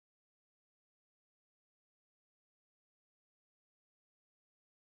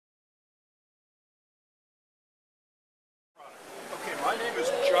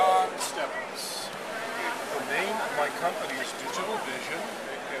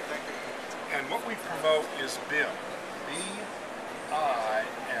we promote is BIM. B-I-M.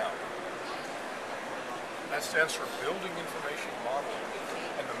 That stands for Building Information Modeling.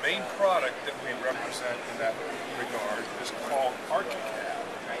 And the main product that we represent in that regard is called ArchiCAD.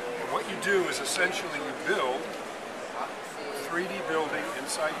 And what you do is essentially you build a 3D building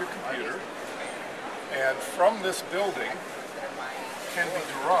inside your computer, and from this building can be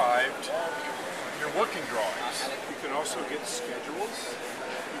derived your working drawings. You can also get schedules,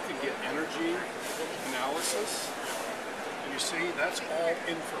 you can get energy analysis, and you see that's all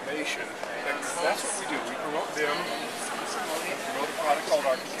information. And that's what we do. We promote BIM, we promote a product called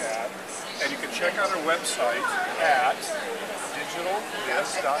ArchiCAD, and you can check out our website at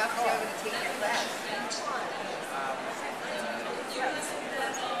digitalbiz.com.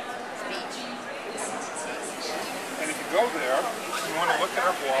 And if you go there, you want to look at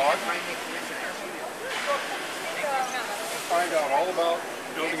our blog, find out all about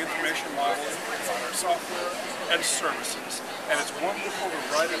building information modeling, on our software and services. And it's wonderful to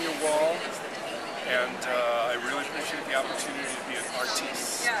write on your wall, and I really appreciate the opportunity to be an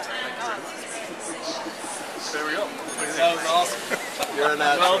artiste. Thank you very much. There we go. That was awesome. You're a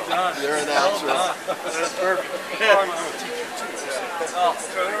natural. Well done. You're a natural. That's perfect. Well, I'm a teacher too.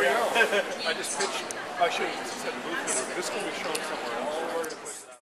 So there we go. I just pitched. I should have said booth. This can be shown somewhere else.